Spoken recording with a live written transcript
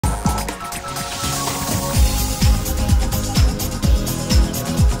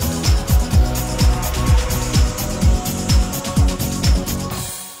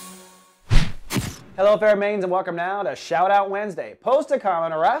Hello, fair maidens, and welcome now to Shout Out Wednesday. Post a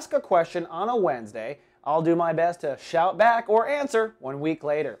comment or ask a question on a Wednesday. I'll do my best to shout back or answer 1 week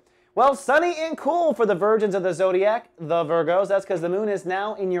later. Well, sunny and cool for the virgins of the zodiac, the Virgos. That's because the moon is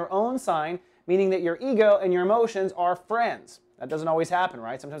now in your own sign, meaning that your ego and your emotions are friends. That doesn't always happen,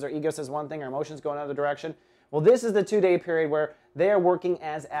 right? Sometimes our ego says one thing, our emotions go another direction. Well, this is the 2-day period where they are working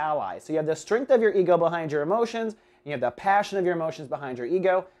as allies. So you have the strength of your ego behind your emotions, and you have the passion of your emotions behind your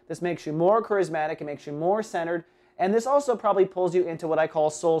ego. This makes you more charismatic, it makes you more centered, and this also probably pulls you into what I call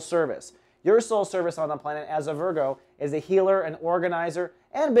soul service. Your soul service on the planet as a Virgo is a healer, an organizer,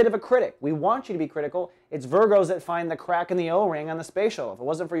 and a bit of a critic. We want you to be critical. It's Virgos that find the crack in the O-ring on the space shuttle. If it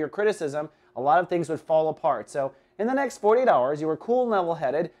wasn't for your criticism, a lot of things would fall apart. So in the next 48 hours, you were cool and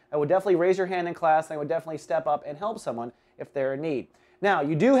level-headed. I would definitely raise your hand in class, and I would definitely step up and help someone if they're in need. Now,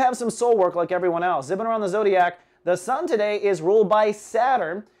 you do have some soul work like everyone else. Zipping around the zodiac, the sun today is ruled by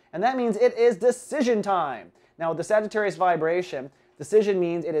Saturn, and that means it is decision time. Now, with the Sagittarius vibration, decision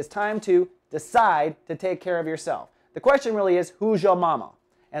means it is time to decide to take care of yourself. The question really is, who's your mama?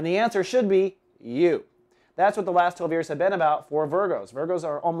 And the answer should be you. That's what the last 12 years have been about for Virgos. Virgos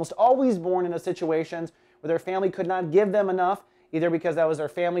are almost always born into situations where their family could not give them enough, either because that was their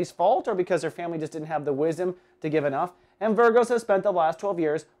family's fault or because their family just didn't have the wisdom to give enough. And Virgos have spent the last 12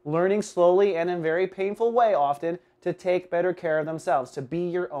 years learning slowly and in a very painful way often to take better care of themselves, to be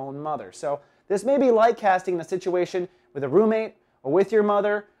your own mother. So this may be like casting a situation with a roommate or with your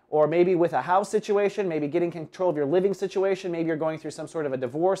mother, or maybe with a house situation, maybe getting control of your living situation, maybe you're going through some sort of a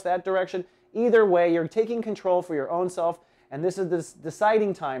divorce, that direction. Either way, you're taking control for your own self, and this is this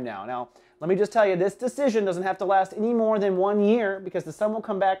deciding time now. Now, let me just tell you, this decision doesn't have to last any more than 1 year because the sun will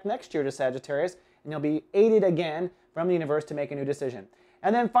come back next year to Sagittarius, and you'll be aided again from the universe to make a new decision.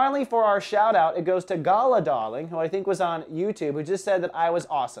 And then finally, for our shout out, it goes to Gala Darling, who I think was on YouTube, who just said that I was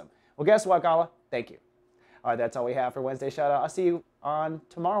awesome. Well, guess what, Gala? Thank you. All right, that's all we have for Wednesday shout out. I'll see you on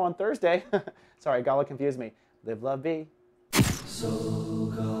tomorrow on Thursday. Sorry, Gala confused me. Live, love, be. So